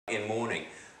in mourning,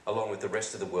 along with the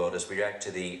rest of the world, as we react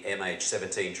to the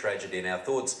MH-17 tragedy, and our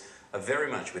thoughts are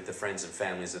very much with the friends and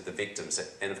families of the victims.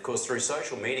 And of course, through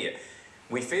social media,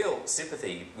 we feel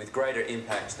sympathy with greater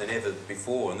impact than ever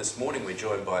before. And this morning we're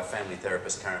joined by family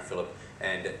therapist Karen Phillip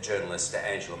and journalist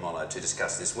Angela Mollo to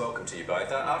discuss this. Welcome to you both.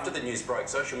 After the news broke,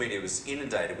 social media was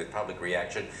inundated with public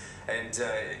reaction, and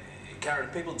Karen,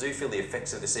 people do feel the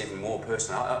effects of this even more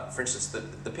personally. For instance,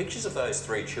 the pictures of those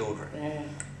three children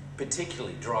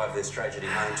particularly drive this tragedy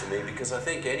home to me, because I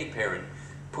think any parent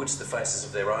puts the faces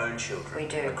of their own children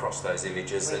across those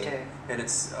images, and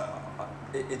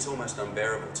it's almost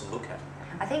unbearable to look at.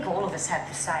 I think all of us have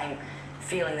the same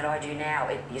feeling that I do now.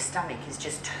 Your stomach is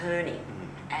just turning,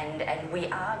 and we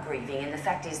are grieving, and the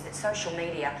fact is that social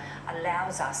media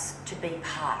allows us to be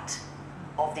part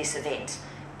of this event,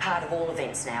 part of all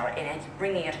events now, and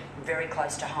bringing it very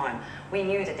close to home. We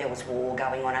knew that there was war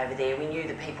going on over there, we knew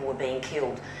that people were being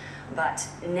killed, but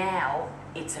now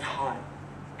it's at home,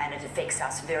 and it affects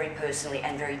us very personally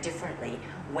and very differently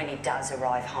when it does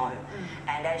arrive home.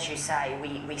 And as you say,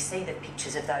 we see the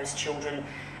pictures of those children,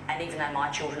 and even though my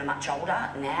children are much older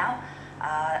now,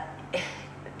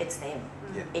 it's them.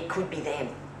 It could be them.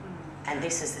 And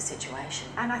this is the situation.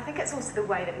 And I think it's also the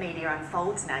way that media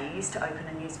unfolds now. You used to open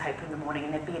a newspaper in the morning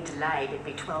and there'd be a delay. There'd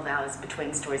be 12 hours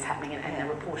between stories happening and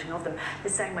the reporting of them. The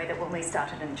same way that when we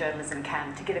started in journalism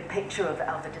camp, to get a picture of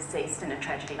a deceased in a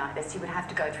tragedy like this, you would have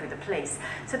to go through the police.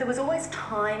 So there was always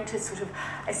time to sort of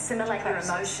assimilate your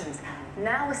emotions.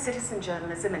 Now with citizen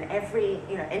journalism and every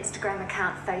Instagram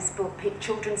account, Facebook,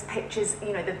 children's pictures,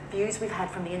 the views we've had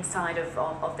from the inside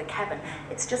of the cabin,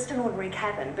 it's just an ordinary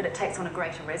cabin, but it takes on a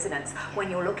greater resonance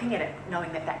when you're looking at it,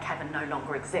 knowing that that cabin no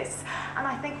longer exists. And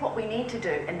I think what we need to do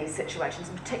in these situations,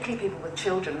 and particularly people with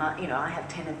children, I have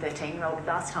 10 and 13-year-old.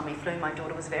 Last time we flew, my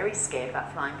daughter was very scared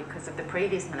about flying because of the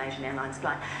previous Malaysian Airlines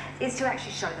flight, is to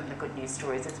actually show them the good news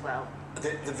stories as well.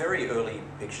 The very early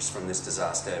pictures from this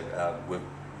disaster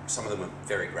some of them are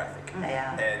very graphic. They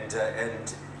are.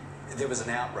 And there was an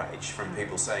outrage from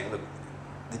people saying, look,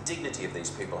 the dignity of these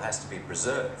people has to be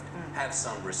preserved. Have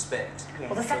some respect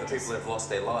for the people who have lost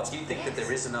their lives. Do you think that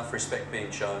there is enough respect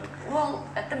being shown? Well,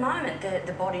 at the moment,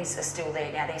 the bodies are still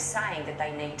there. Now, they're saying that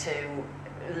they need to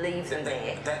leave them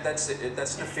there. That's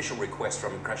an official request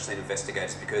from crash scene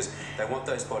investigators, because they want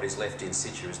those bodies left in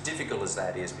situ, as difficult as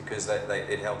that is, because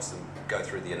it helps them go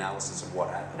through the analysis of what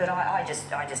happened. But I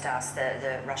just asked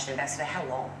the Russian ambassador, how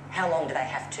long? How long do they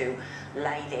have to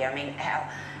lay there? I mean,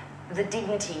 the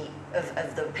dignity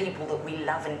of the people that we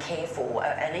love and care for,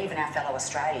 and even our fellow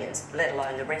Australians, let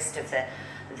alone the rest of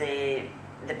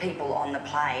the people on the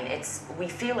plane, we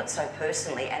feel it so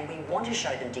personally, and we want to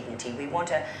show them dignity. We want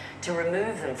to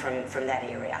remove them from that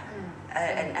area.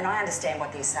 And I understand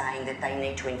what they're saying, that they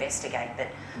need to investigate, but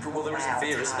well, there is a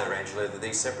fear, isn't there, Angela, that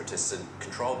these separatists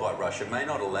controlled by Russia may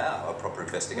not allow a proper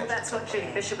investigation. Well, that's what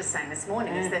Julie Bishop was saying this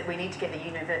morning, is that we need to get the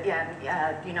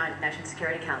United Nations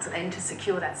Security Council in to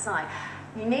secure that site.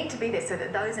 You need to be there so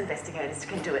that those investigators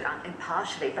can do it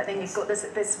impartially, but then you've got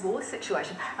this war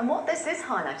situation. And what this is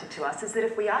highlighted to us is that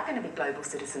if we are going to be global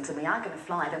citizens and we are going to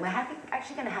fly, then we're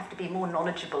actually going to have to be more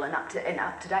knowledgeable and up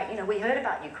to date. We heard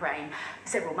about Ukraine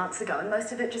several months ago, and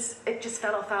most of it just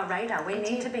fell off our radar. We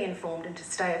need to be informed and to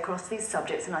stay across these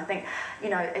subjects. And I think,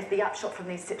 if the upshot from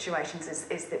these situations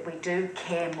is that we do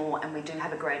care more and we do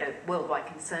have a greater worldwide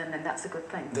concern, then that's a good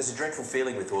thing. There's a dreadful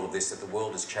feeling with all of this that the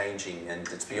world is changing and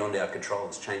it's beyond our control.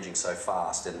 It's changing so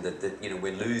fast, and that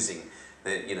we're losing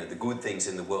the good things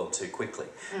in the world too quickly.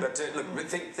 But look,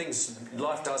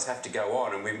 life does have to go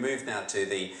on, and we've moved now to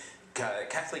the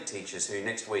Catholic teachers who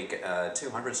next week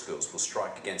 200 schools will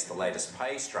strike against the latest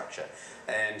pay structure,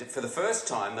 and for the first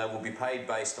time they will be paid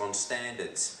based on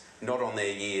standards, not on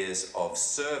their years of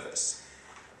service.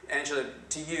 Angela,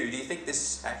 to you, do you think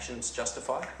this action's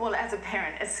justified? Well, as a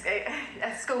parent,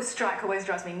 a school strike always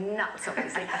drives me nuts,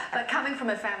 obviously. But coming from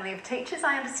a family of teachers,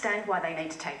 I understand why they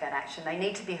need to take that action. They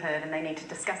need to be heard and they need to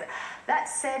discuss it. That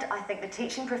said, I think the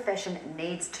teaching profession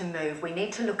needs to move. We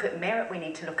need to look at merit. We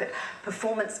need to look at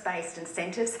performance-based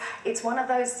incentives. It's one of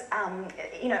those,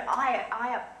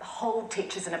 I uphold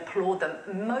teachers and applaud them.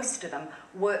 Most of them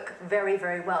work very,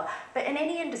 very well. But in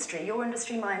any industry, your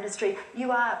industry, my industry,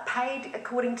 you are paid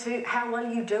according to how well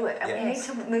you do it. And we need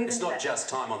to move It's into not that. just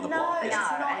time on the No, block. it's No,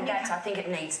 not. and that's, I think it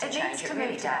needs to change. It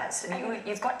really does.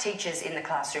 You've got teachers in the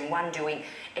classroom, one doing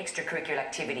extracurricular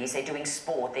activities, they're doing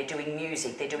sport, they're doing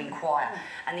music, they're doing choir,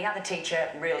 and the other teacher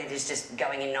really is just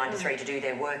going in 9 to 3 to do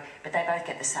their work, but they both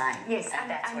get the same. Yes,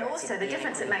 and also the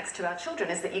difference it makes to our children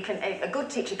is that a good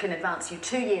teacher can advance you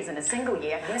 2 years in a single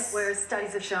year, whereas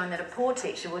studies have shown that a poor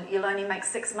teacher you'll only make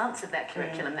 6 months of that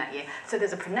curriculum that year. So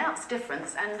there's a pronounced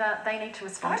difference, and they need to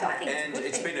respond to that. And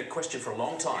it's been a question for a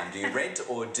long time. Do you rent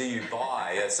or do you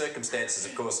buy? Circumstances,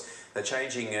 of course, they're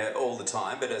changing all the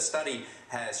time, but a study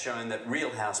has shown that real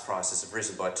house prices have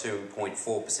risen by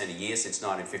 2.4% a year since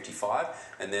 1955,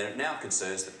 and there are now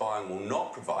concerns that buying will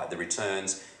not provide the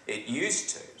returns it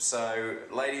used to. So,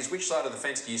 ladies, which side of the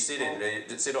fence do you sit on?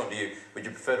 Would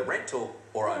you prefer to rent or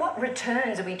own? What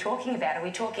returns are we talking about? Are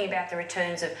we talking about the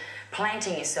returns of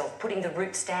planting yourself, putting the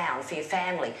roots down for your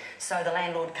family, so the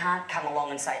landlord can't come along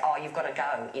and say, oh, you've got to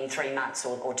go in 3 months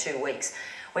or 2 weeks?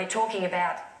 We're talking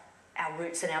about our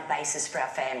roots and our basis for our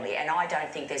family, and I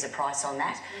don't think there's a price on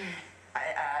that.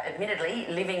 Admittedly,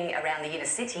 living around the inner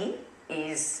city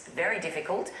is very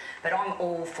difficult, but I'm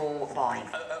all for buying.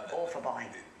 All for buying.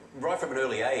 Right from an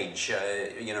early age,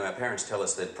 you know, our parents tell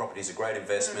us that property is a great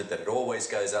investment, that it always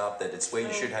goes up, that it's where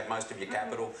you should have most of your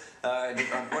capital. I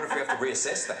wonder if we have to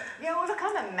reassess that. Yeah, well, look,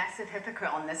 I'm a massive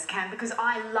hypocrite on this, Cam, because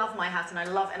I love my house and I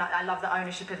love the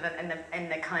ownership of it and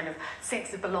the kind of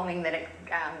sense of belonging that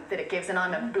it gives. And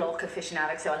I'm a block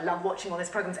aficionado, so I love watching all these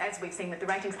programs, as we've seen with the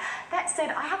ratings. That said,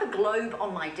 I have a globe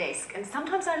on my desk, and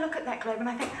sometimes I look at that globe and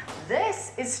I think,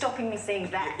 this is stopping me seeing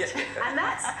that. And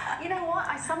that's, you know what?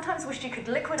 I sometimes wish you could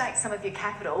liquidate some of your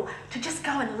capital to just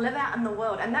go and live out in the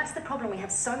world. And that's the problem. We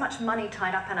have so much money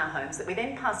tied up in our homes that we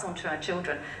then pass on to our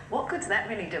children. What good's that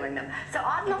really doing them? So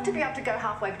I'd love to be able to go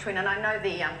halfway between, and I know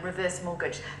the reverse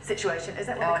mortgage situation, is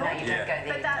that what we call it? No, you don't go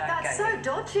there. But that's so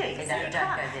dodgy. No, you don't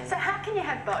go there. So how can you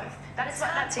have both? That's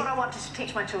what I want to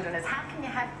teach my children, is how can you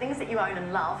have things that you own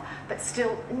and love, but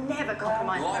still never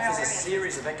compromise? Life is a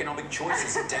series of economic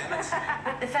choices, damn it.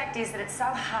 But the fact is that it's so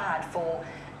hard for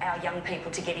our young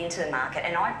people to get into the market,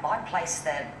 and I place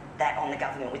that on the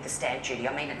government with the stamp duty.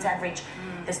 I mean, it's average.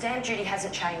 The stamp duty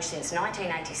hasn't changed since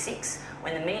 1986,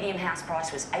 when the median house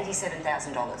price was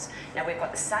 $87,000. Now, we've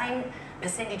got the same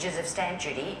percentages of stamp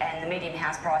duty, and the median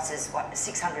house price is, what,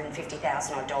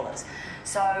 $650,000 odd.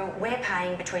 So we're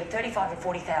paying between $35,000 and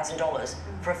 $40,000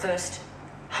 for a first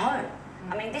home.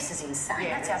 I mean, this is insane.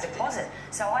 That's our deposit.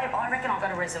 So I reckon I've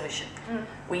got a resolution.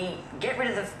 We get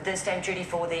rid of the stamp duty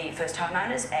for the first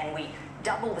homeowners, and we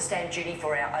double the stamp duty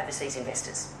for our overseas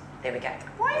investors. There we go.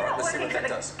 Why are you not let's see working what for that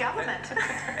the does. government?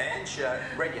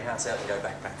 And rent your house out and go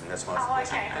backpacking. That's my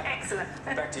suggestion. Okay, excellent.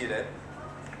 Back to you, Dad.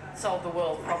 Solve the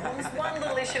world problems one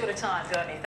little issue at a time, don't you?